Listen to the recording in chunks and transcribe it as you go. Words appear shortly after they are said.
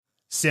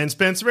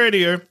Sense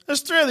Radio,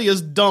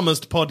 Australia's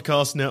dumbest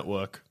podcast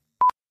network.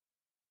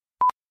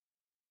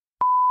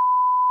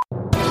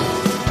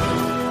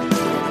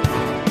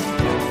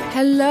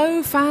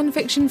 Hello, fan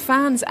fiction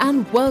fans,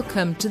 and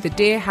welcome to the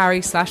Dear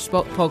Harry /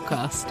 Spot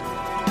podcast.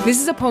 This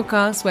is a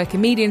podcast where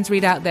comedians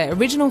read out their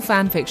original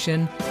fan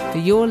fiction for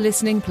your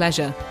listening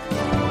pleasure.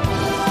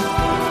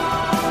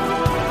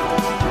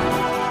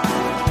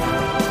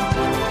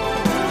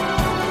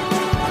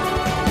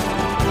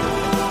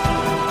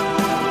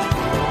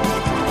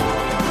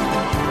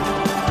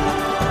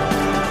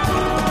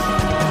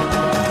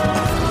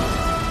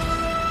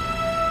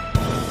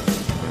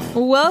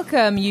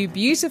 Welcome, you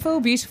beautiful,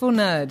 beautiful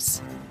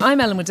nerds. I'm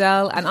Ellen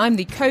Waddell, and I'm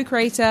the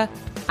co-creator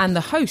and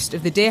the host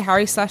of the Dear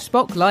Harry /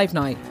 Spock live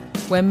night,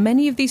 where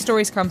many of these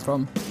stories come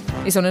from.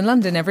 It's on in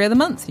London every other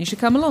month. You should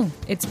come along.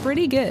 It's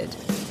pretty good.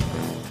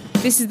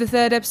 This is the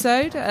third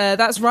episode.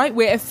 That's right,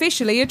 we're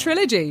officially a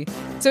trilogy.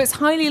 So it's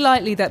highly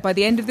likely that by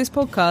the end of this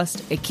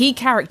podcast, a key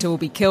character will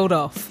be killed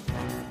off.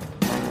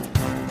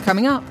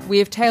 Coming up, we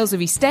have tales of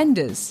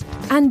Eastenders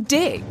and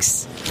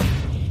dicks.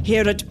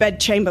 Here at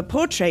Bedchamber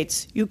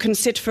Portraits, you can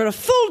sit for a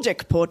full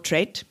dick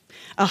portrait,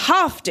 a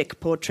half dick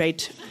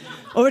portrait,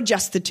 or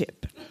just the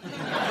tip.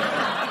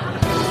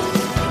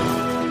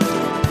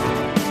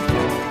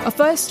 Our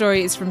first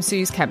story is from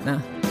Suze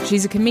Kempner.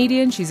 She's a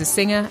comedian, she's a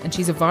singer, and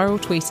she's a viral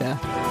tweeter.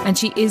 And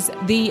she is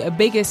the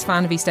biggest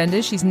fan of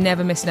EastEnders. She's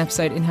never missed an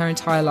episode in her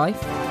entire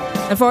life.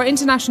 And for our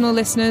international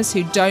listeners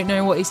who don't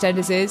know what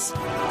EastEnders is,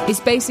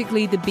 it's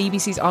basically the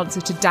BBC's answer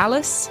to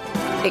Dallas,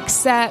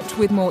 except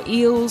with more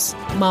eels,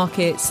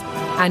 markets,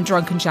 and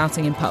drunken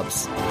shouting in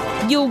pubs.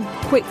 You'll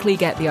quickly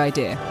get the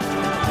idea.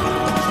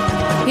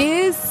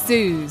 Here's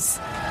Suze.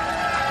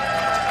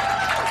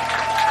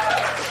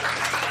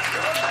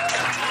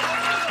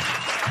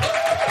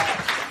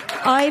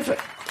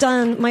 I've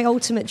done my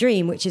ultimate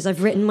dream, which is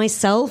I've written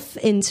myself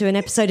into an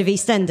episode of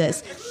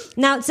EastEnders.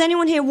 Now, does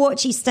anyone here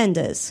watch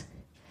EastEnders?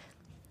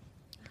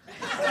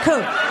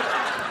 Cool.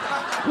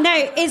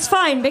 No, it's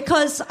fine,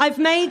 because I've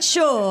made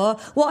sure,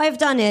 what I've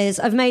done is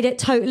I've made it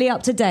totally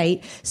up to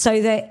date so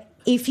that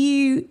if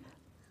you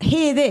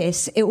hear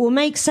this, it will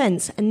make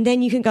sense, and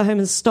then you can go home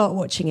and start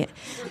watching it.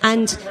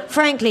 And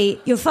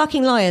frankly, you're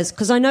fucking liars,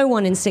 because I know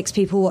 1 in 6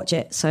 people watch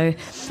it. So,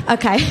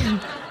 okay,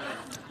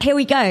 here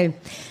we go.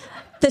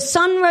 The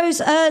sun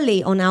rose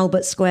early on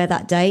Albert Square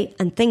that day,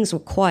 and things were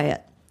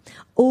quiet.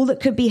 All that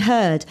could be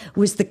heard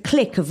was the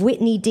click of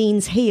Whitney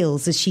Dean's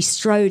heels as she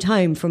strode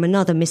home from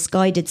another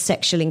misguided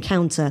sexual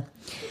encounter.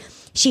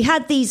 She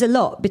had these a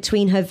lot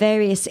between her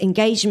various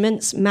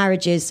engagements,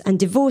 marriages, and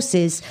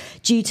divorces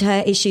due to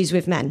her issues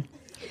with men.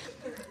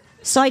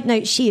 Side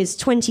note, she is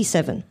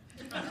 27.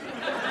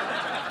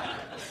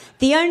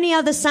 The only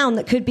other sound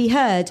that could be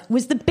heard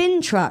was the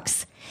bin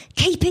trucks.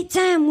 "Keep it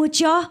down, would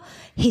ya?"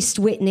 hissed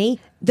Whitney.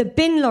 The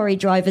bin lorry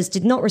drivers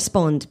did not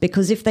respond,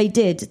 because if they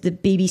did, the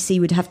BBC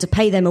would have to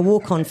pay them a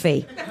walk-on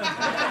fee.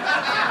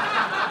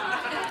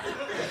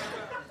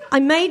 I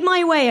made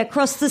my way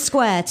across the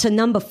square to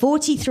number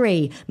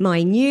 43,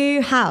 my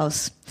new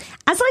house.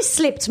 As I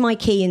slipped my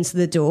key into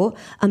the door,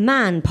 a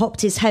man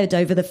popped his head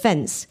over the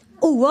fence.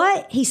 "All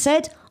right," he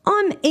said,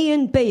 "I'm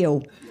Ian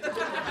Beale."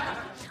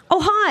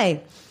 "Oh,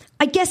 hi.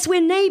 I guess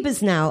we're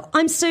neighbours now.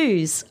 I'm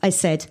Suze," I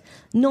said.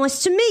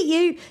 "Nice to meet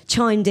you,"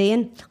 chimed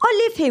Ian.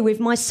 "I live here with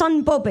my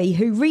son Bobby,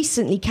 who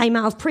recently came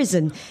out of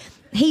prison.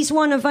 He's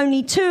one of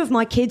only 2 of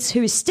my kids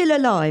who is still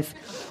alive."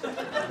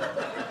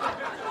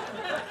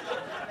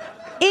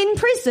 In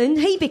prison,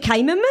 he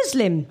became a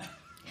Muslim.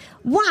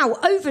 Wow,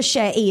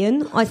 overshare,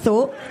 Ian, I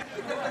thought.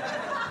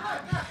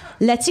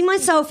 Letting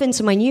myself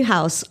into my new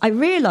house, I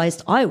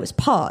realised I was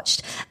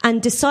parched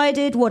and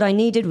decided what I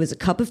needed was a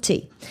cup of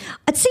tea.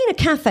 I'd seen a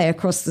cafe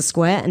across the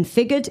square and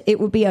figured it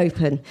would be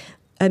open.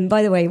 And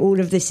by the way, all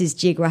of this is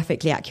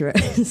geographically accurate,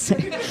 so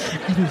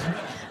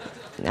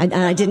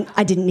I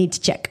didn't need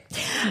to check.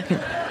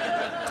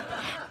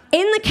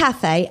 In the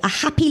cafe, a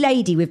happy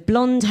lady with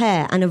blonde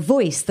hair and a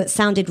voice that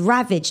sounded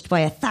ravaged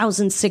by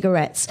 1,000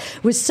 cigarettes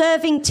was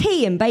serving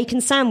tea and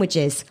bacon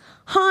sandwiches.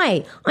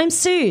 "Hi, I'm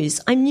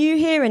Suze. I'm new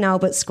here in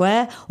Albert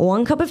Square.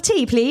 1 cup of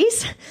tea,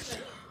 please."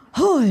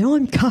 "Hi,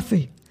 I'm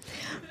Kathy."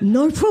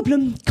 "No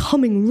problem,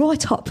 coming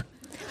right up."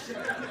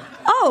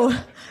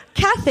 "Oh,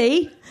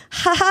 Kathy?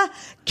 Haha,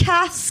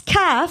 Cass,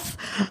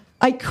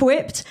 I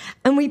quipped,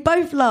 and we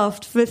both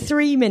laughed for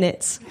 3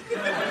 minutes.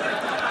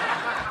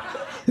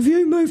 "Have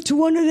you moved to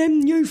one of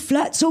them new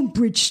flats on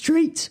Bridge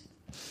Street?"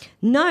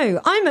 "No,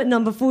 I'm at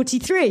number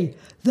 43.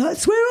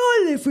 "That's where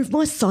I live with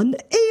my son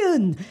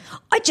Ian."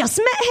 "I just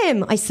met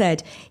him," I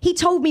said. "He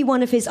told me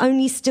one of his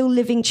only still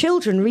living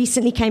children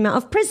recently came out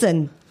of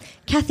prison."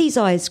 Kathy's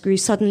eyes grew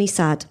suddenly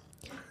sad.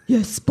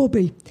 "Yes,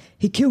 Bobby.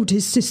 He killed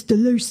his sister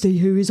Lucy,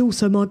 who is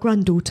also my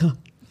granddaughter."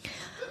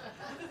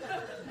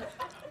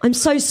 "I'm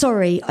so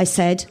sorry," I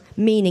said,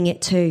 meaning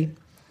it too.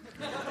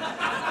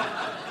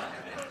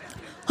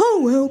 "Oh,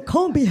 well,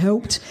 can't be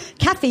helped."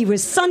 Kathy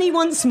was sunny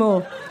once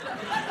more.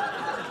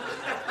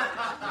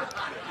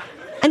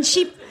 And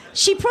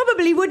she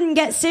probably wouldn't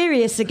get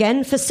serious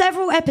again for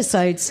several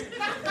episodes.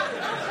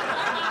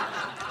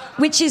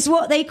 which is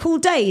what they call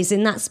days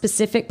in that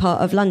specific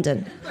part of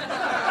London.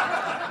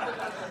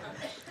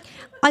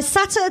 I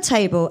sat at a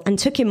table and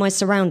took in my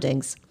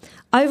surroundings.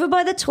 Over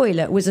by the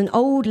toilet was an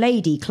old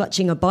lady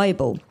clutching a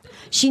Bible.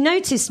 She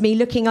noticed me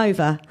looking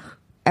over.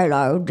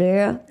 Hello,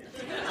 dear.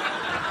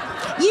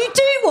 You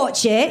do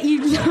watch it.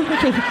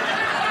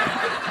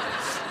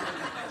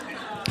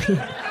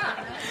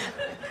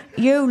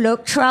 You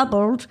look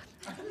troubled.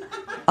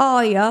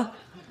 Are you?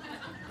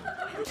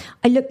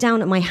 I looked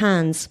down at my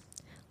hands.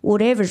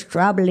 Whatever's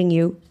troubling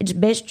you, it's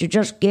best you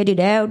just get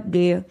it out,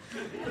 dear.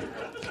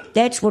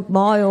 That's what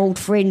my old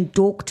friend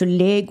Dr.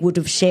 Legg would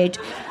have said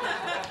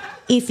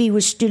if he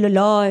was still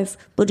alive,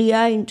 but he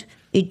ain't.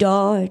 He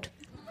died.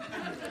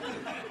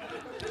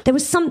 There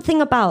was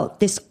something about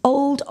this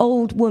old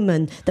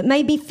woman that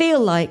made me feel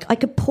like I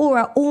could pour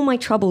out all my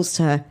troubles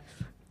to her.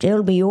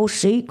 Tell me your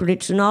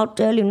secrets and I'll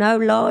tell you no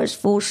lies,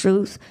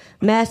 forsooth.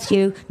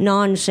 Matthew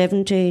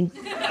 9:17.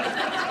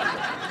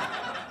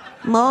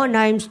 My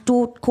name's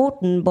Dot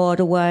Cotton, by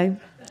the way.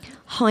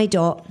 Hi,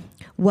 Dot.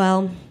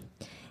 Well,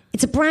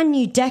 it's a brand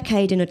new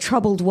decade in a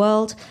troubled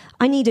world.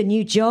 I need a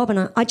new job,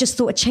 and I just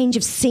thought a change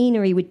of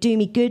scenery would do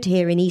me good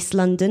here in East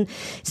London,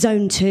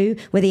 Zone 2,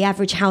 where the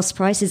average house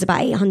price is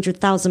about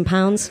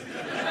 £800,000.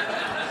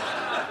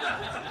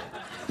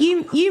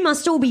 You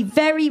must all be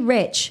very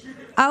rich.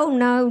 Oh,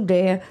 no,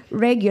 dear.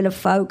 Regular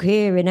folk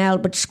here in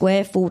Albert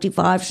Square,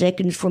 45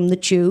 seconds from the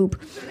tube.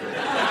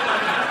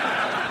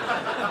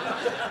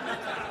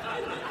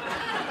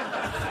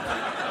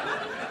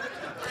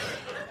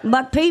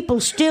 But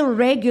people still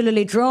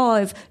regularly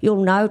drive.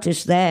 You'll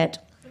notice that.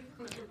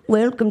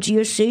 Welcome to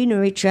your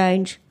scenery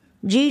change.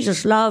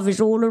 Jesus' love is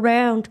all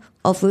around.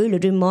 I feel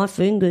it in my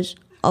fingers.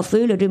 I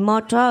feel it in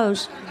my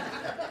toes.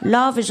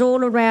 Love is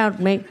all around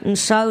me, and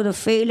so the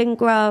feeling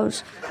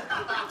grows.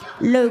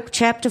 Luke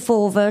chapter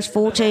 4, verse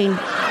 14.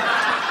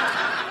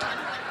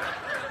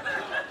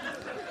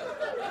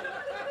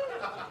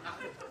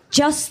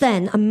 Just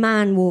then, a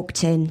man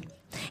walked in.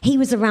 He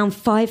was around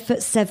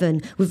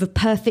 5'7", with a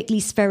perfectly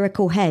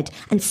spherical head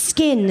and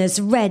skin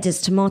as red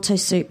as tomato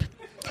soup.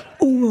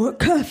 "All right,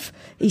 Kath,"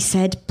 he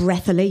said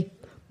breathily.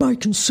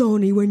 "Bacon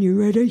sarnie when you're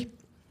ready."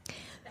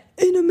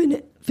 "In a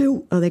minute,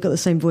 Phil." Oh, they got the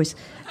same voice.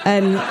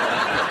 "In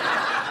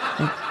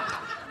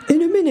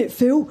a minute,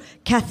 Phil."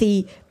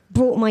 Kathy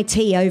brought my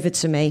tea over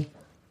to me.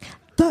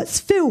 "That's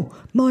Phil,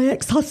 my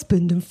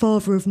ex-husband and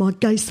father of my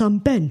gay son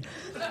Ben,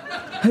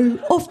 who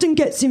often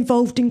gets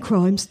involved in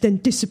crimes,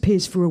 then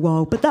disappears for a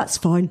while, but that's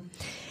fine."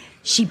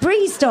 She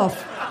breezed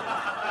off.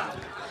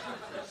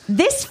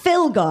 This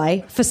Phil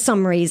guy, for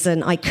some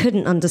reason I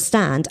couldn't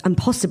understand, and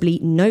possibly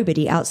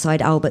nobody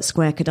outside Albert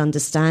Square could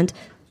understand,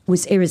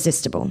 was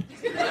irresistible.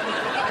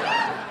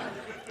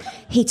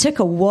 He took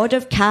a wad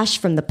of cash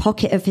from the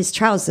pocket of his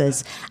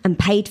trousers and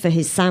paid for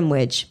his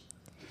sandwich.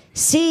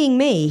 Seeing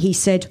me, he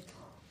said,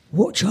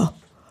 "Watcher,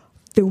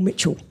 Phil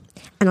Mitchell."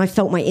 And I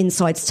felt my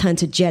insides turn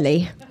to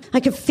jelly. I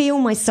could feel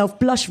myself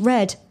blush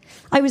red.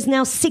 I was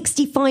now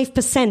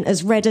 65%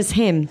 as red as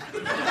him.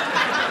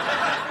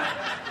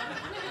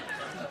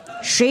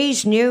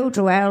 "She's new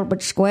to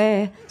Albert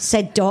Square,"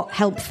 said Dot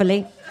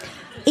helpfully.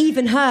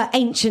 Even her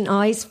ancient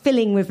eyes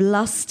filling with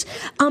lust,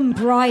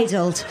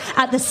 unbridled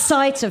at the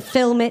sight of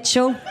Phil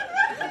Mitchell.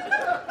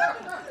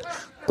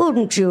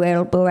 "Couldn't you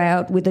help her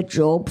out with a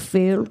job,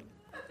 Phil?"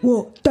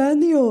 "What, down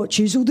the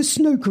arches or the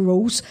snooker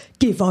halls?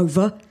 Give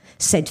over,"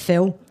 said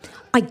Phil.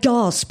 I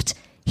gasped.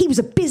 He was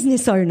a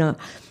business owner.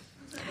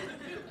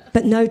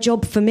 But no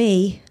job for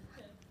me.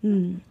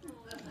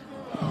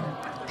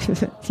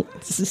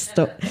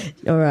 Stop.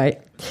 All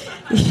right.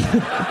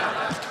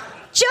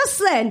 Just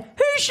then,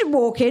 who should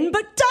walk in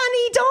but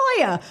Danny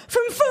Dyer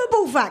from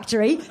Football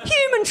Factory,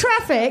 Human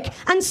Traffic,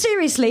 and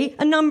seriously,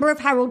 a number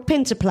of Harold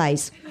Pinter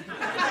plays.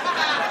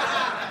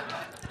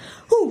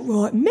 "All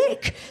right,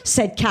 Mick,"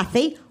 said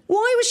Kathy.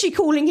 Why was she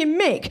calling him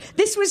Mick?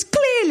 This was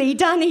clearly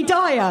Danny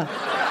Dyer.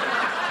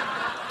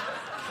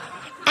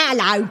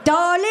 "Hello,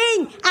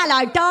 darling.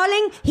 Hello,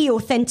 darling," he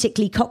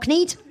authentically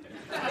cockneyed.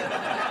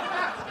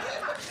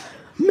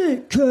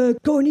 "Mick,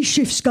 got any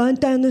shifts going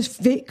down the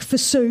Vic for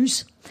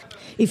Sue's?"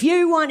 "If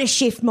you want a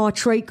shift, my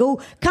treacle,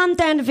 come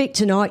down the Vic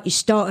tonight. You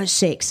start at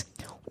 6.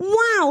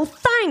 "Wow,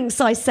 thanks,"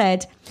 I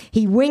said.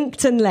 He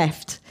winked and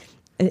left.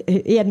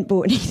 He hadn't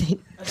bought anything.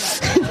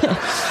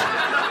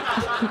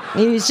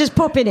 He was just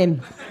popping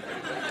in.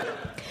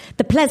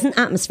 The pleasant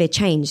atmosphere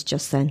changed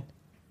just then.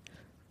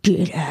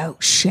 "Get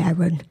out,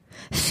 Sharon,"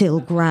 Phil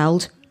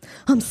growled.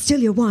 "I'm still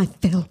your wife,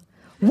 Phil."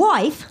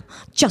 "Wife?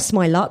 Just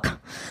my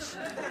luck."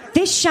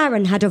 This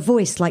Sharon had a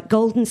voice like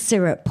golden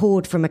syrup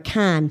poured from a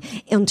can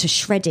onto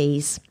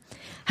shreddies.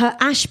 Her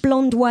ash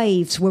blonde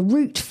waves were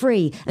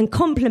root-free and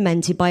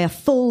complemented by a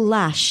full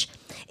lash.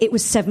 It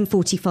was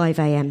 7:45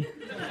 a.m.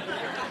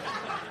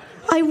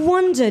 I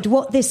wondered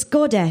what this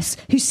goddess,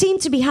 who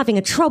seemed to be having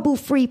a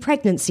trouble-free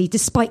pregnancy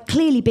despite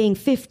clearly being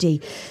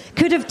 50,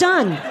 could have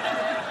done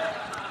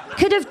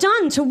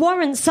to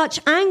warrant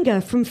such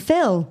anger from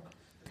Phil.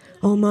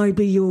 I may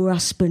be your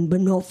husband,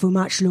 but not for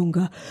much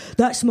longer.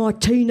 That's my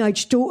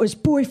teenage daughter's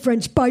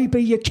boyfriend's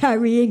baby you're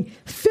carrying.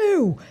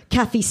 Phil,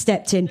 Kathy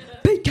stepped in.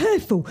 Be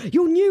careful,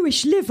 your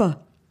newish liver.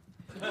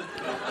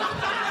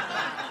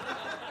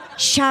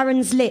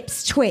 Sharon's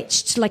lips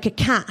twitched like a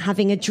cat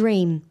having a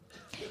dream.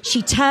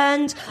 She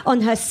turned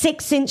on her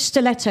 6-inch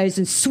stilettos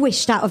and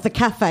swished out of the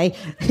cafe,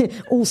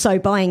 also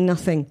buying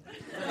nothing.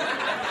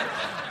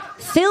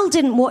 Phil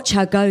didn't watch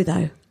her go,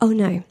 though. Oh,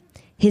 no.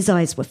 His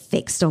eyes were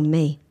fixed on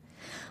me.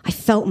 I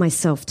felt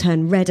myself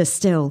turn redder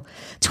still.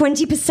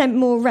 20%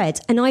 more red,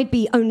 and I'd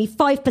be only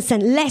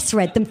 5% less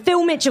red than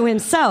Phil Mitchell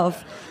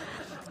himself.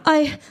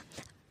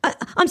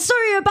 I'm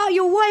sorry about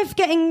your wife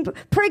getting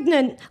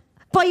pregnant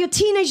by your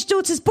teenage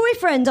daughter's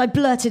boyfriend, I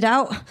blurted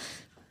out.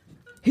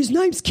 His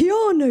name's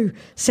Keanu,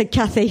 said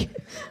Kathy.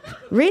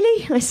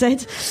 Really? I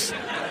said.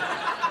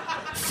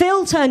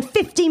 Phil turned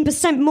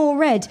 15% more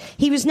red.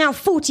 He was now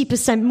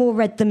 40% more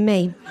red than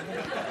me.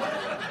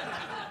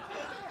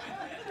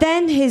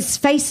 Then his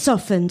face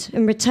softened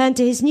and returned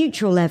to his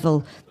neutral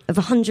level of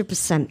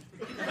 100%.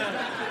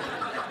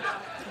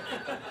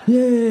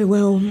 Yeah,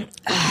 well,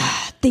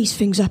 these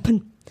things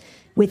happen.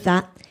 With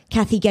that,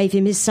 Kathy gave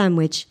him his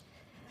sandwich,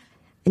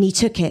 and he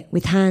took it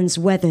with hands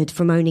weathered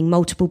from owning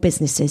multiple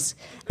businesses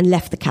and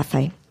left the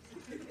cafe.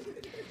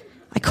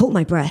 I caught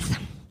my breath.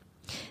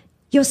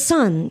 Your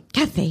son,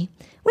 Kathy,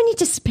 when he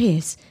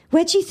disappears,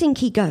 where do you think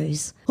he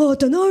goes? I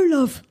don't know,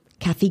 love,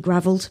 Kathy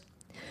gravelled.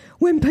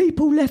 When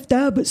people left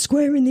Albert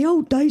Square in the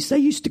old days, they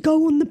used to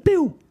go on the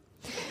bill.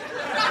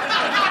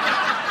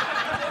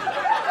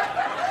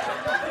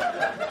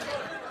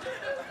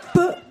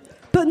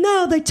 But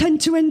now they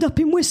tend to end up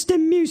in West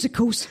End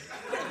musicals.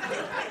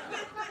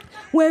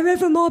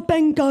 Wherever my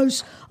Ben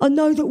goes, I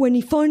know that when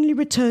he finally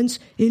returns,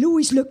 he'll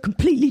always look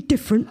completely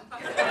different.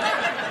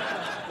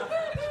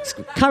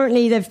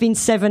 Currently, there have been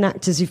 7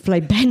 actors who've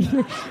played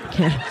Ben.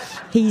 Okay.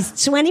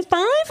 He's 25,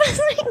 I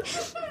think.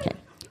 Okay.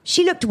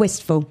 She looked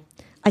wistful.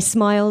 I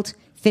smiled,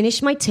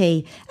 finished my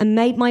tea, and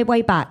made my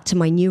way back to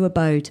my new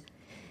abode.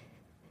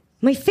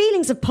 My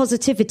feelings of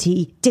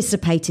positivity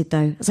dissipated,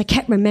 though, as I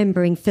kept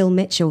remembering Phil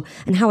Mitchell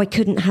and how I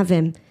couldn't have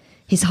him.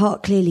 His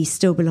heart clearly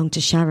still belonged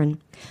to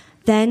Sharon.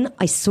 Then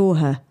I saw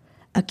her,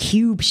 a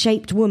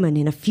cube-shaped woman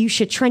in a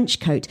fuchsia trench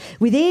coat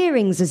with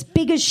earrings as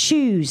big as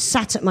shoes,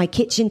 sat at my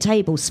kitchen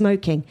table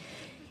smoking.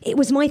 It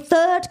was my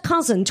third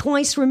cousin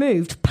twice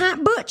removed,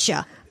 Pat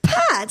Butcher.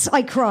 Pat,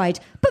 I cried.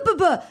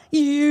 But,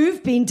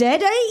 you've been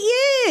dead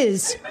 8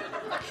 years.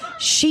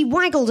 She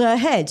waggled her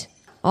head.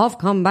 I've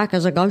come back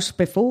as a ghost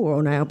before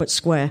on Albert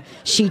Square,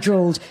 she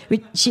drawled.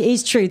 It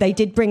is true, they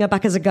did bring her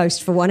back as a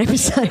ghost for one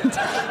episode.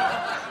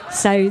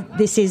 So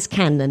this is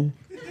canon.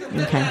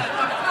 Okay.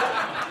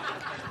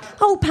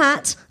 Oh,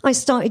 Pat, I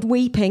started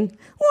weeping.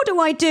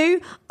 What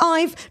do?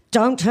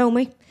 Don't tell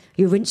me.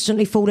 You've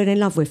instantly fallen in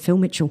love with Phil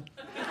Mitchell.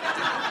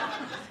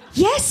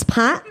 Yes,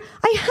 Pat,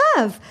 I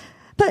have.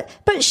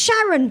 But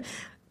Sharon...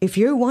 If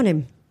you want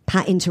him,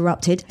 Pat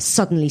interrupted,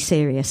 suddenly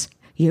serious.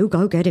 You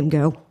go get him,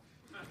 girl.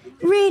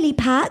 Really,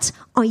 Pat?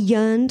 I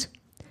yearned.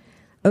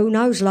 Who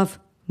knows, love?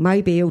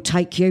 Maybe he'll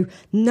take you.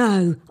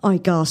 No, I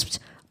gasped.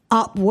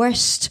 Up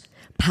west,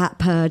 Pat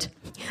purred.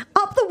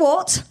 Up the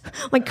what?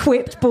 I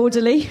quipped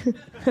boredily.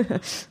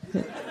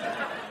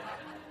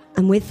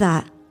 And with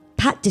that,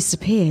 Pat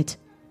disappeared.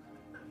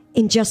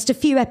 In just a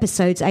few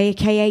episodes,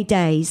 aka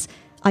days,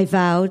 I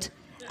vowed,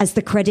 as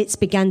the credits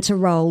began to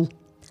roll,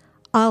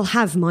 I'll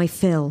have my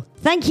fill.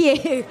 Thank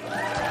you.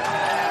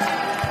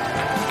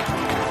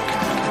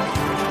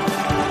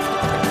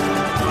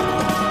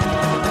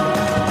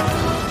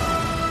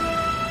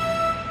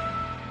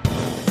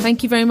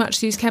 Thank you very much,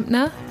 Suze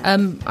Kempner.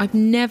 I've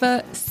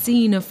never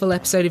seen a full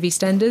episode of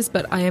EastEnders,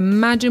 but I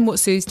imagine what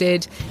Suze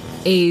did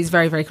is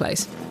very, very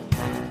close.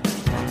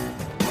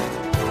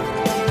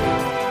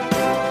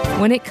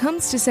 When it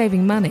comes to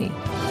saving money,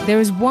 there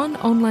is one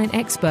online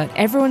expert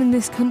everyone in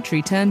this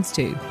country turns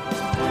to.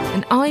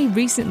 And I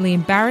recently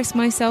embarrassed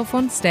myself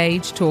on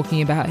stage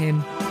talking about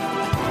him.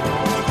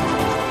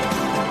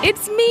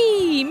 It's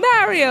me,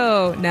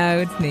 Mario! No,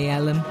 it's me,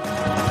 Ellen.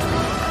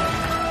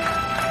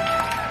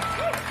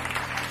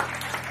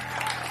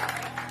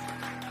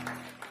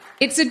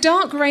 It's a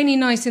dark, rainy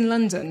night in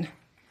London,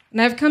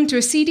 and I've come to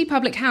a seedy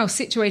public house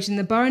situated in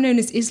the borough known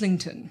as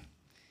Islington.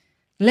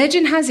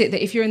 Legend has it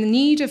that if you're in the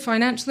need of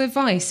financial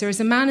advice, there is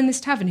a man in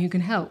this tavern who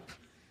can help.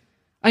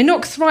 I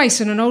knock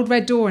thrice on an old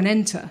red door and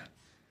enter.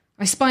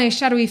 I spy a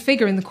shadowy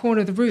figure in the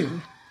corner of the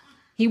room.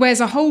 He wears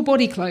a whole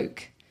body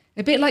cloak,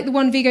 a bit like the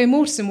one Viggo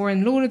Mortensen wore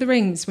in Lord of the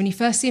Rings when you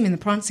first see him in The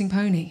Prancing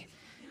Pony.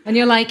 And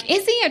you're like,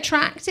 is he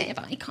attractive?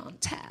 I can't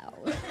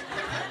tell.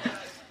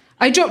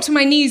 I drop to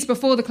my knees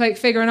before the cloaked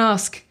figure and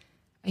ask,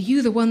 are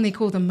you the one they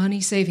call the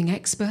money-saving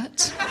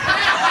expert?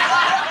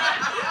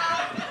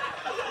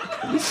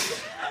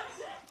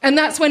 And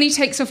that's when he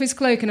takes off his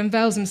cloak and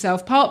unveils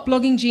himself, part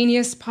blogging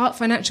genius, part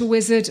financial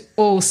wizard,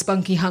 all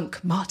spunky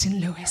hunk Martin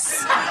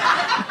Lewis.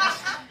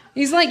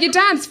 He's like your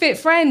dad's fit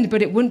friend,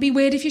 but it wouldn't be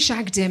weird if you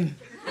shagged him.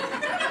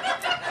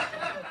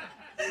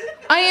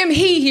 I am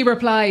he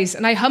replies,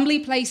 and I humbly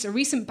place a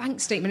recent bank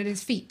statement at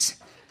his feet.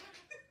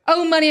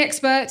 Oh, money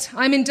expert,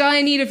 I'm in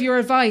dire need of your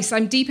advice.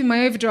 I'm deep in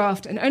my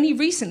overdraft and only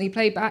recently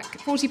paid back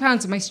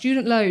 £40 of my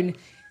student loan,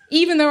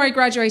 even though I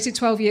graduated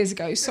 12 years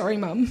ago. Sorry,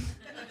 Mum.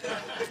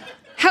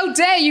 How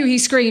dare you, he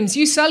screams.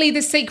 You sully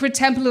the sacred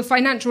temple of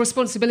financial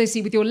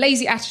responsibility with your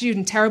lazy attitude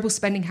and terrible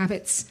spending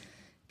habits.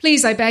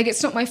 Please, I beg,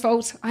 it's not my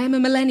fault. I am a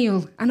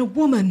millennial and a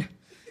woman.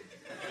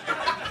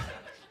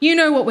 You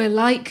know what we're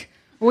like.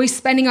 Always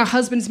spending our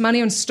husband's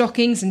money on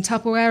stockings and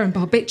Tupperware and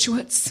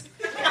barbiturates.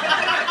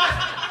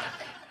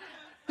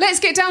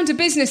 Let's get down to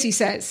business, he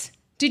says.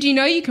 Did you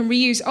know you can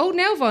reuse old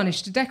nail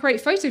varnish to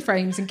decorate photo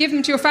frames and give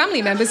them to your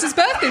family members as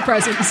birthday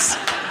presents?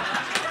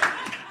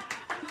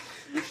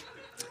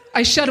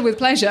 I shudder with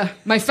pleasure.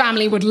 My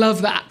family would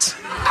love that.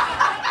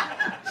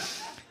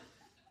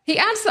 He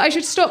adds that I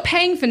should stop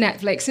paying for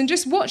Netflix and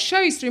just watch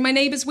shows through my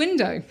neighbour's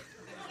window.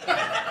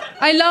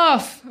 I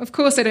laugh. Of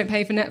course I don't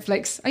pay for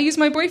Netflix. I use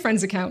my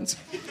boyfriend's account.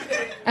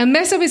 And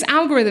mess up his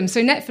algorithm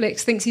so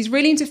Netflix thinks he's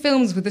really into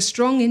films with a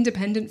strong,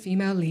 independent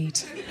female lead.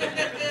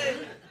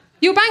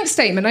 Your bank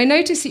statement, I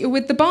noticed that you're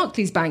with the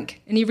Barclays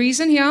Bank. Any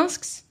reason, he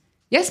asks?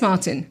 Yes,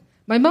 Martin.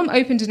 My mum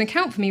opened an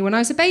account for me when I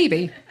was a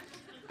baby.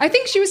 I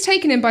think she was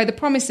taken in by the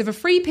promise of a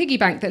free piggy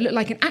bank that looked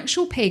like an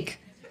actual pig,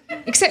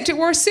 except it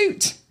wore a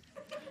suit.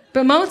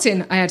 But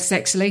Martin, I add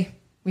sexily,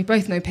 we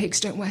both know pigs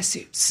don't wear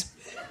suits.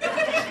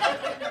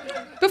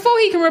 Before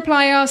he can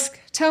reply, I ask,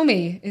 tell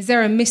me, is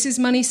there a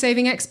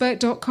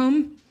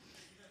MrsMoneySavingExpert.com?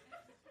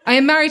 I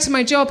am married to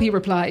my job, he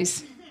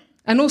replies,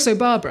 and also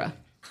Barbara.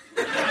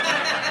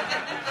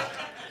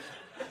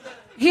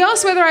 He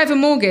asks whether I have a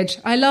mortgage.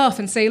 I laugh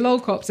and say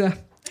lolcopter.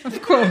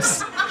 Of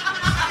course.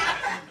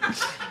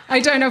 I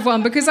don't have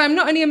one because I'm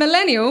not only a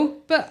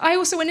millennial, but I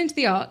also went into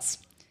the arts.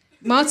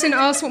 Martin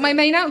asks what my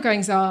main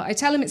outgoings are. I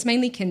tell him it's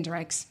mainly Kinder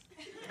eggs.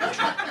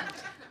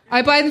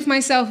 I buy them for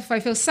myself if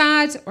I feel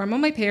sad, or I'm on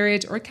my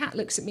period, or a cat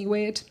looks at me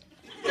weird.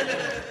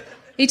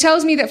 He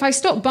tells me that if I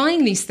stop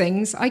buying these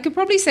things, I could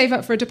probably save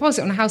up for a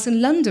deposit on a house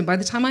in London by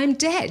the time I am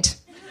dead.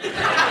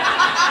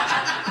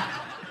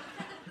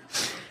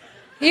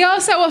 He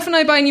asks how often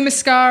I buy new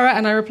mascara,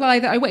 and I reply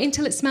that I wait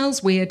until it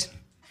smells weird.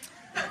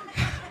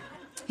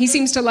 He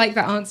seems to like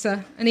that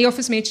answer, and he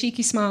offers me a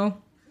cheeky smile.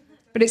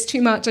 But it's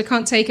too much, I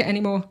can't take it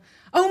anymore.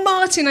 Oh,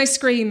 Martin, I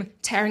scream,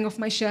 tearing off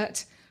my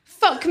shirt.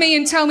 Fuck me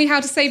and tell me how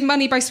to save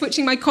money by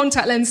switching my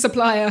contact lens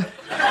supplier.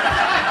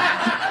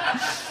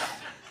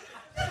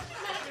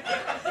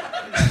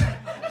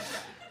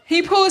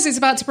 He pauses,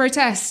 about to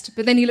protest,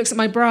 but then he looks at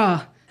my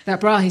bra. That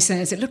bra, he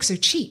says, it looks so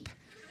cheap.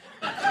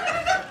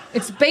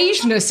 Its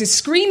beigeness is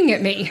screaming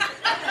at me.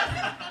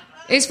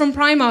 It's from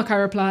Primark, I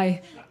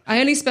reply. I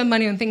only spend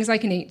money on things I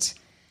can eat.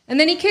 And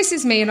then he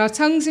kisses me and our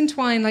tongues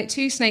entwine like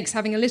two snakes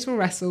having a little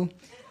wrestle.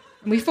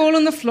 And we fall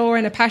on the floor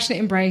in a passionate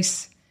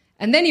embrace.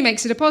 And then he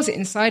makes a deposit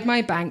inside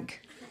my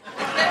bank.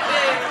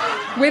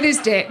 With his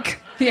dick.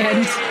 The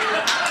end.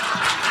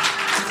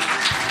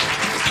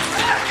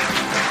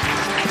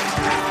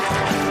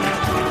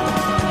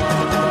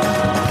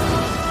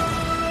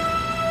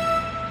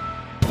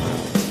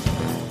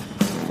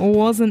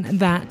 Wasn't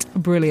that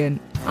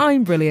brilliant?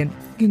 I'm brilliant.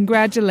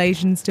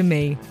 Congratulations to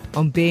me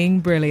on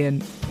being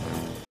brilliant.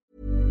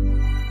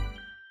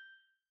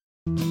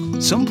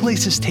 Some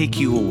places take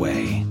you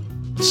away.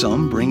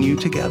 Some bring you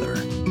together.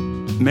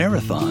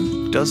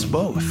 Marathon does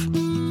both.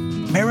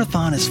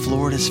 Marathon is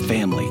Florida's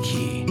family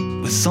key,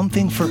 with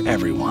something for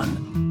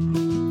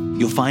everyone.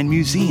 You'll find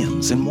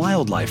museums and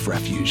wildlife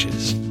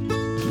refuges,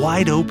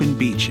 wide open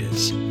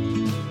beaches,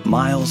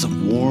 miles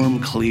of warm,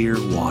 clear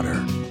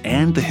water,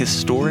 and the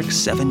historic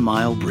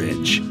 7-mile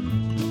bridge.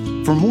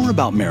 For more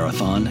about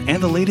Marathon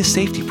and the latest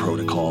safety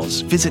protocols,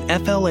 visit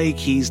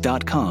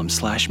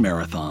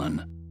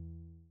flakeys.com/marathon.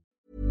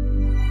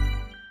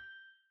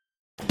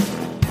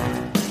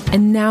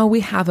 And now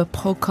we have a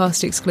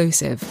podcast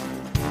exclusive.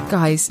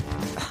 Guys,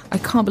 I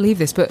can't believe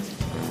this, but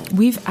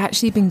we've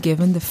actually been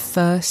given the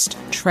first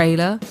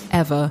trailer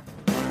ever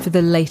for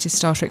the latest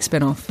Star Trek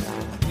spin-off.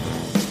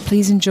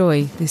 Please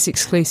enjoy this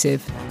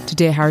exclusive to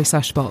Dear Harry /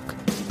 Spock.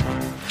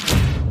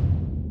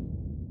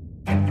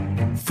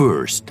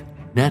 First,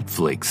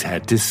 Netflix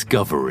had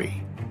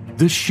Discovery,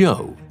 the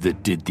show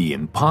that did the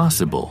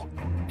impossible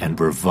and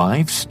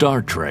revived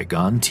Star Trek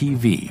on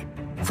TV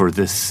for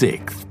the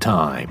 6th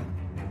time.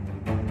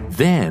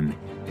 Then,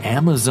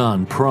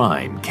 Amazon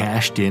Prime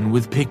cashed in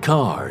with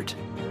Picard,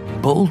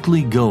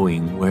 boldly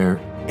going where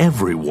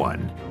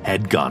everyone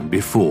had gone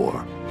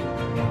before.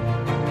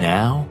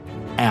 Now,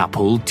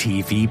 Apple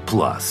TV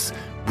Plus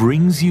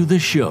brings you the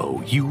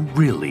show you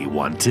really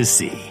want to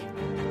see.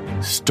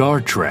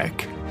 Star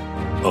Trek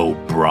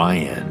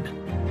O'Brien.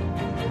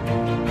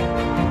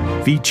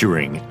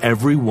 Featuring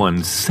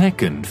everyone's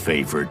second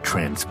favorite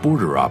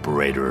transporter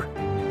operator,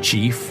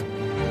 Chief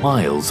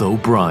Miles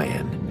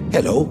O'Brien.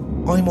 Hello,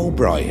 I'm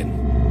O'Brien.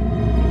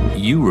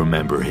 You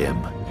remember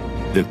him,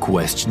 the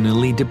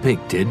questionably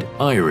depicted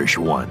Irish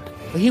one.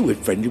 I hear we're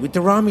friendly with the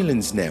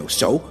Romulans now,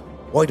 so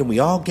why don't we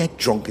all get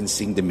drunk and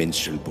sing the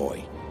Minstrel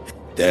Boy?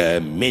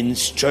 The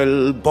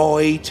minstrel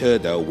boy to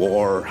the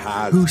war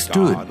has who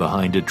stood gone.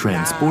 behind a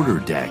transporter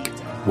deck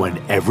when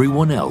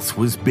everyone else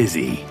was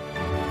busy,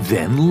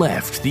 then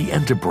left the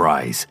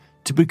Enterprise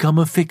to become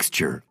a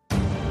fixture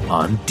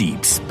on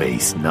Deep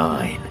Space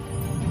Nine.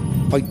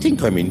 I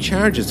think I'm in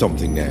charge of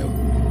something now.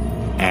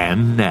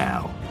 And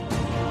now,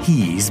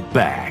 he's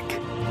back.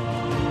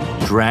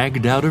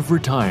 Dragged out of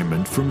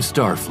retirement from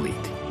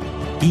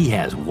Starfleet, he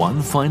has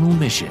one final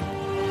mission: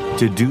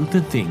 to do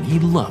the thing he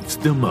loves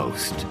the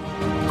most,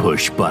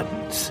 push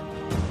buttons.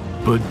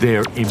 But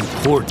they're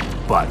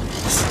important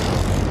buttons.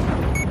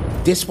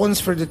 This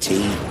one's for the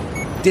tea,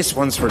 this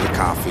one's for the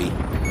coffee,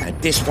 and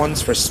this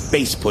one's for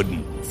space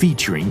pudding.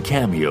 Featuring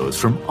cameos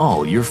from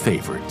all your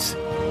favorites.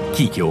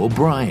 Kiko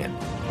O'Brien,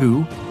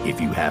 who,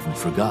 if you haven't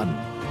forgotten,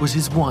 was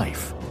his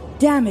wife.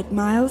 Damn it,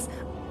 Miles.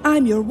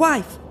 I'm your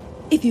wife,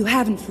 if you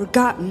haven't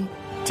forgotten.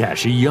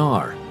 Tasha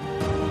Yar.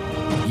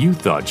 You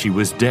thought she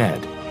was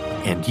dead,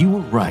 and you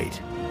were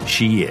right,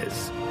 she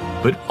is.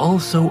 But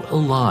also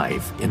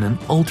alive in an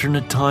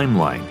alternate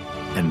timeline,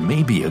 and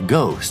maybe a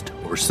ghost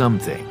or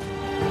something.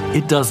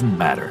 It doesn't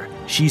matter,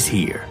 she's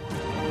here.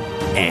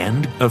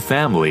 And a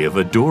family of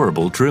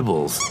adorable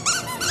tribbles.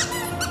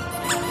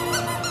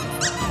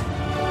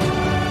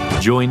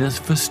 Join us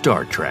for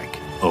Star Trek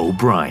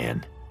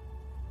O'Brien.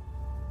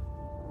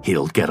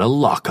 He'll get a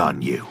lock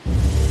on you.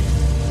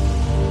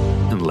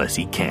 Unless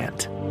he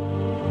can't.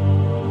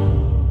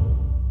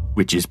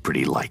 Which is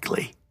pretty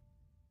likely.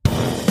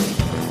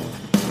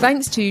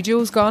 Thanks to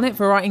Jules Garnett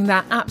for writing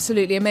that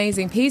absolutely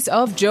amazing piece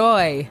of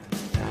joy.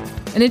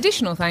 An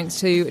additional thanks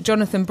to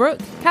Jonathan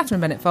Brooke,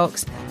 Catherine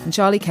Bennett-Fox and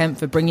Charlie Kemp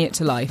for bringing it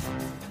to life.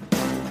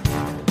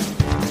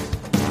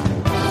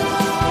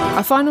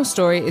 Our final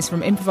story is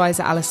from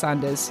improviser Alice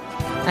Sanders,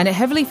 and it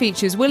heavily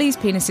features willies,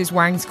 penises,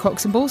 wangs,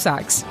 cocks and ball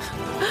sacks.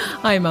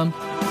 Hi, Mum.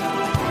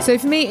 So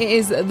for me, it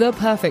is the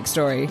perfect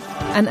story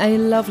and a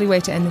lovely way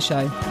to end the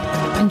show.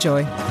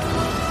 Enjoy.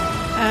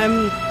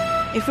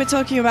 If we're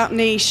talking about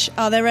niche,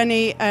 are there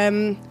any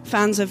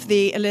fans of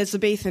the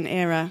Elizabethan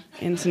era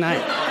in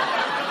tonight?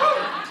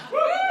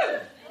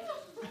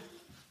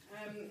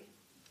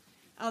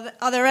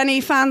 Are there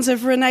any fans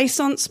of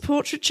Renaissance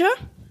portraiture?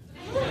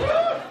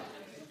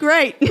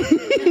 Great.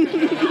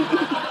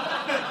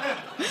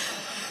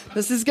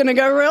 This is going to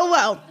go real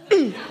well.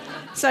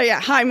 So yeah,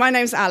 hi, my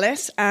name's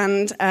Alice,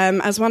 and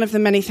as one of the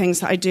many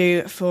things that I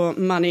do for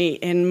money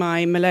in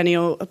my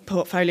millennial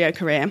portfolio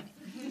career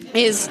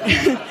is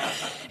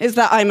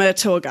that I'm a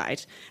tour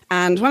guide.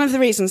 And one of the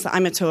reasons that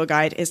I'm a tour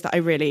guide is that I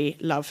really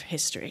love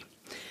history.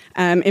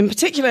 In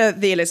particular,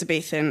 the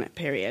Elizabethan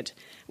period,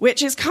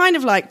 which is kind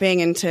of like being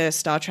into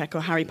Star Trek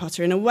or Harry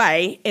Potter in a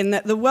way, in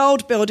that the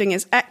world building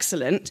is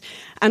excellent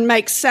and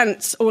makes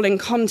sense all in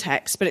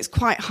context, but it's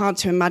quite hard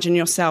to imagine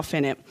yourself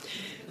in it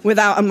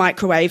without a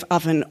microwave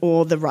oven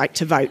or the right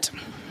to vote.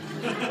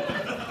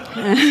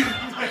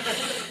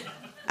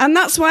 And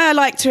that's why I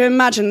like to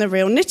imagine the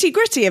real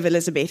nitty-gritty of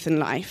Elizabethan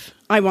life.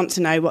 I want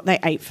to know what they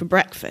ate for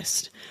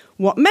breakfast,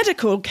 what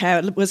medical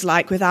care was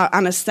like without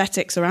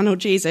anaesthetics or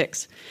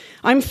analgesics.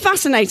 I'm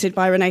fascinated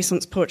by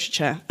Renaissance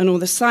portraiture and all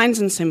the signs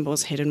and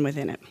symbols hidden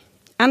within it.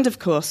 And, of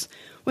course,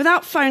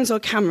 without phones or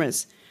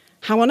cameras,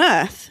 how on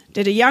earth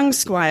did a young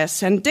squire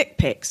send dick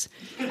pics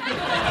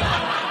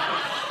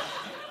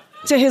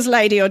to his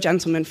lady or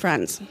gentleman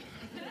friends?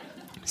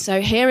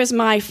 So here is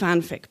my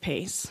fanfic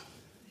piece.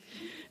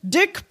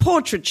 Dick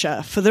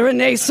Portraiture for the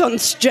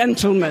Renaissance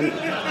gentleman.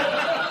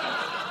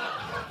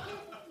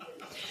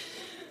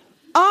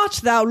 Art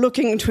thou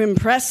looking to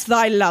impress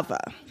thy lover?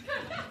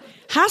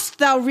 Hast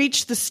thou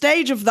reached the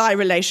stage of thy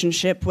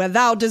relationship where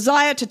thou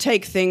desire to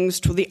take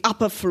things to the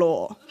upper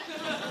floor?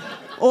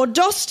 Or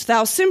dost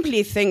thou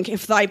simply think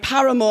if thy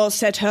paramour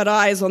set her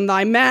eyes on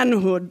thy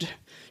manhood,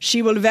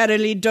 she will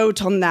verily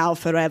dote on thou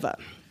forever?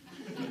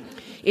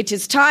 It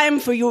is time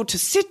for you to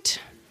sit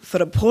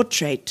for a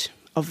portrait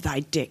of thy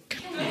dick.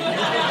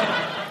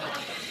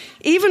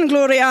 Even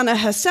Gloriana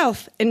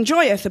herself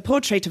enjoyeth a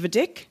portrait of a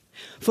dick,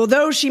 for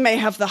though she may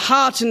have the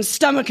heart and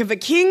stomach of a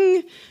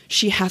king,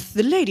 she hath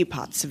the lady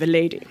parts of a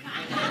lady.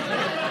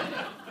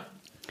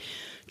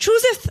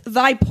 Chooseth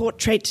thy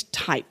portrait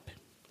type.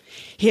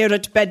 Here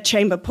at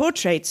Bedchamber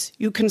Portraits,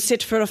 you can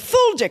sit for a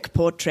full dick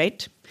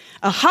portrait,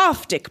 a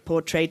half dick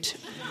portrait,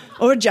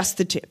 or just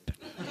the tip.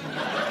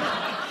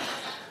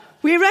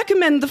 We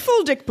recommend the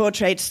full dick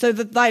portrait so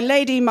that thy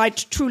lady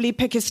might truly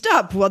pickest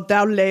up what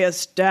thou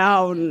layest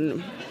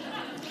down.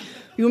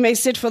 You may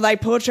sit for thy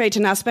portrait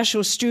in our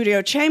special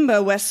studio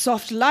chamber where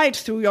soft light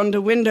through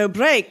yonder window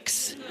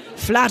breaks,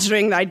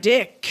 flattering thy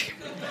dick.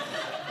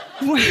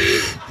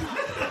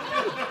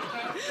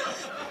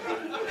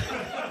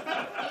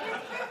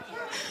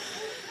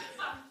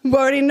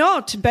 Worry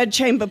not,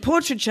 Bedchamber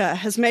Portraiture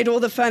has made all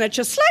the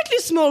furniture slightly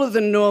smaller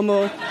than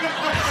normal,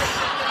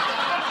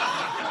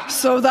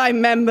 so thy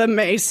member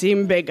may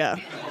seem bigger.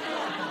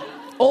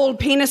 All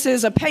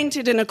penises are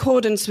painted in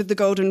accordance with the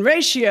golden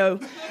ratio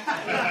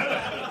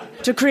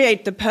to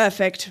create the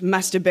perfect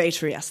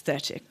masturbatory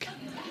aesthetic.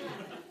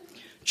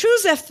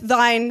 Chooseth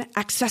thine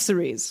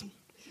accessories.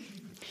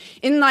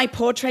 In thy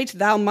portrait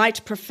thou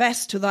might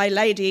profess to thy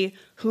lady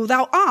who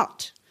thou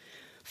art.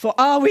 For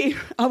are we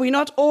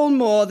not all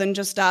more than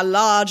just our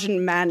large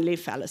and manly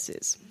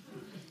phalluses?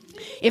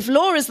 If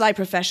law is thy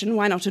profession,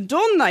 why not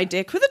adorn thy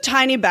dick with a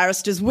tiny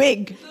barrister's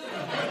wig?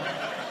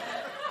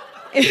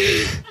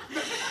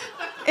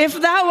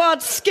 If thou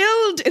art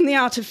skilled in the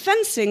art of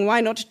fencing, why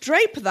not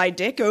drape thy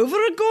dick over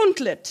a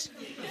gauntlet?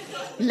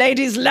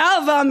 Ladies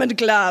love armoured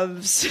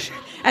gloves,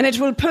 and it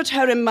will put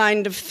her in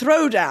mind of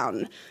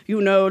throwdown,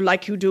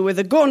 like you do with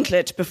a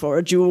gauntlet before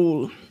a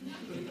duel.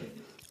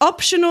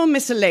 Optional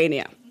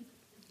miscellanea.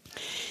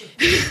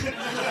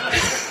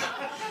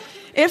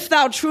 If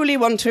thou truly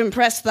want to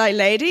impress thy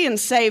lady and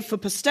save for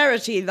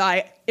posterity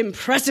thy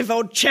impressive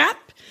old chap,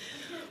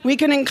 we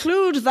can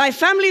include thy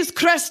family's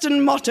crest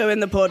and motto in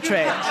the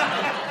portrait.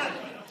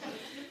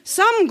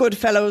 Some good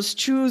fellows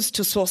choose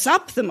to sauce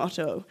up the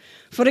motto.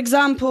 For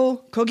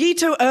example,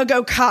 cogito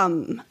ergo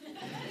cum.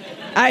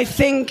 I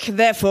think,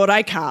 therefore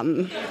I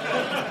come.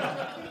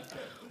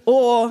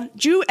 Or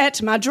Dieu et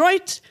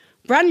madroit,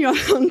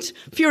 bragnolant,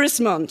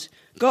 furissement.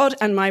 God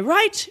and my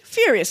right,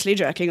 furiously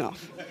jerking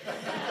off.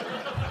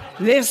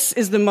 This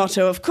is the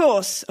motto, of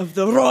course, of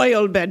the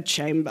royal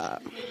bedchamber.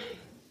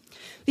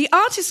 The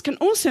artist can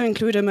also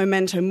include a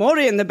memento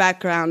mori in the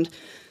background,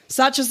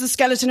 such as the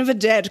skeleton of a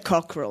dead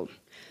cockerel,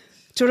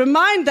 to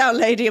remind thou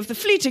lady of the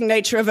fleeting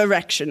nature of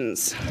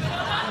erections.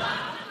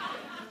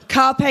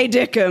 Carpe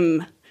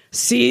dicum,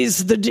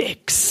 seize the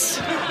dicks.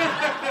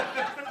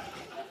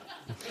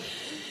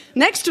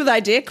 Next to thy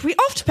dick, we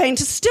oft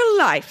paint a still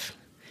life,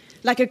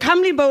 like a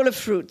comely bowl of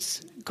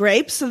fruits.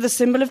 Grapes are the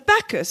symbol of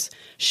Bacchus,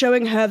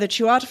 showing her that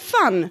you are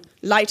fun,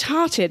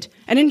 light-hearted,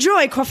 and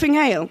enjoy quaffing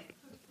ale.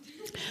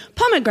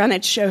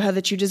 Pomegranates show her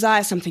that you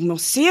desire something more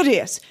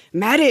serious,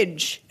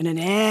 marriage and an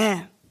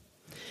heir.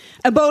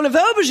 A bowl of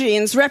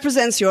aubergines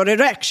represents your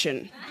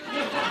erection.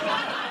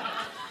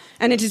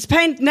 And it is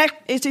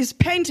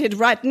painted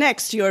right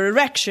next to your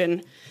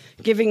erection,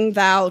 giving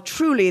thou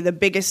truly the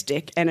biggest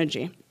dick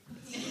energy.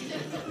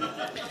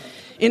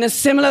 In a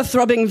similar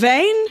throbbing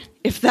vein,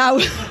 if thou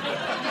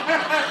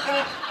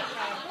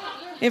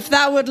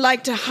would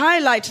like to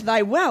highlight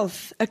thy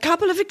wealth, a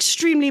couple of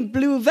extremely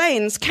blue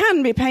veins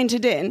can be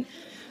painted in,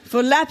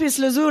 for lapis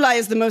lazuli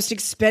is the most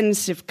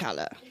expensive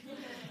color.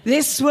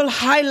 This will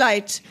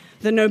highlight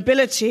the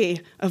nobility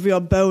of your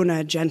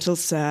boner, gentle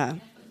sir.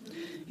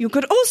 You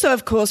could also,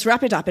 of course,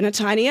 wrap it up in a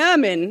tiny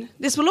ermine.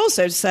 This will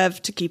also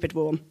serve to keep it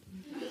warm.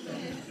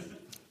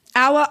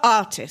 Our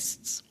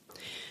artists.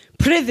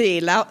 Prithee,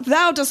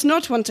 thou dost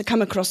not want to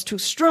come across too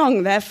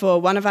strong,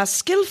 therefore one of our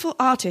skillful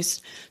artists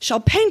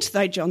shall paint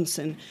thy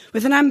Johnson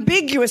with an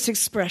ambiguous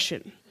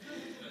expression.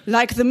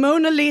 Like the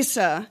Mona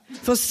Lisa,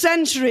 for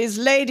centuries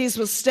ladies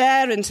will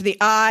stare into the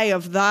eye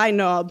of thy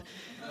knob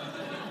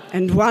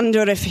and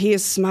wonder if he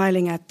is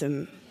smiling at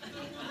them.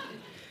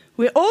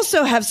 We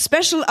also have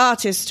special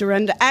artists to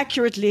render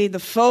accurately the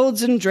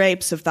folds and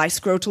drapes of thy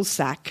scrotal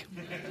sack.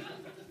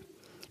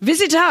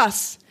 Visit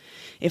us.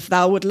 If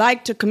thou would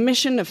like to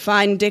commission a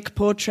fine dick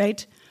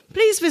portrait,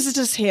 please visit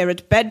us here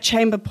at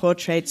Bedchamber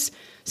Portraits,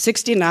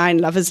 69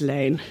 Lovers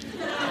Lane.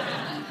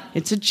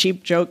 It's a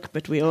cheap joke,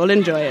 but we all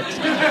enjoy it.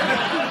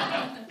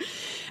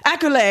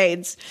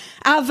 Accolades.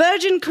 Our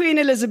Virgin Queen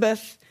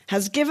Elizabeth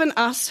has given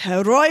us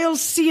her royal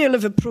seal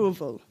of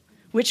approval,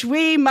 which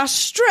we must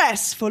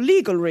stress for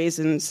legal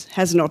reasons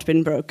has not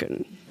been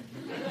broken.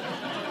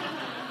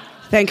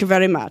 Thank you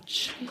very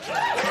much.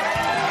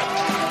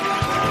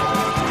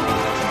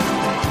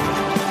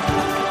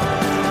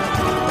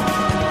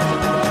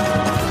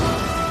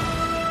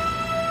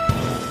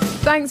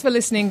 Thanks for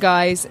listening,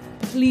 guys.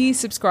 Please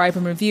subscribe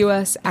and review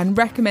us and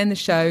recommend the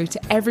show to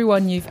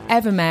everyone you've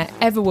ever met,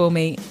 ever will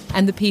meet,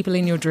 and the people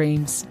in your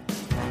dreams.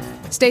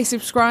 Stay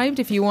subscribed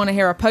if you want to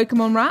hear a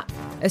Pokemon rap,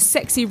 a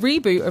sexy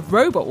reboot of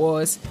Robot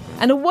Wars,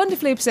 and a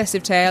wonderfully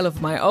obsessive tale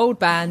of my old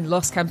band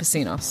Los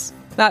Campesinos.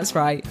 That's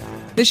right,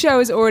 the show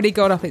has already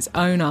got up its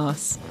own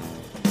arse.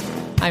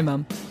 Hi,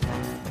 Mum.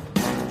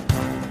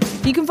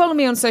 You can follow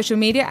me on social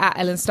media at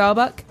Ellen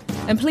Starbuck,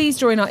 and please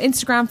join our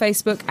Instagram,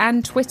 Facebook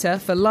and Twitter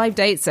for live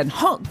dates and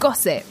hot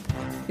gossip.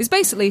 It's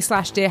basically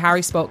 /Dear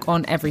Harry Spock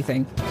on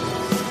everything.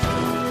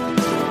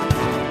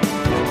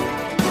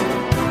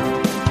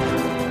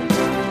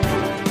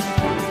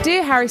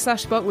 Dear Harry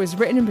 /Spock was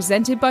written and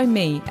presented by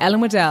me,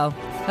 Ellen Waddell.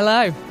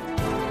 Hello.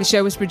 The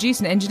show was produced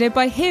and engineered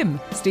by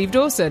him, Steve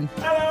Dawson.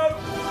 Hello.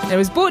 And it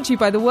was brought to you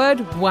by the word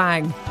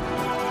wang.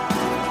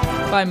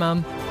 Bye,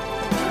 Mum.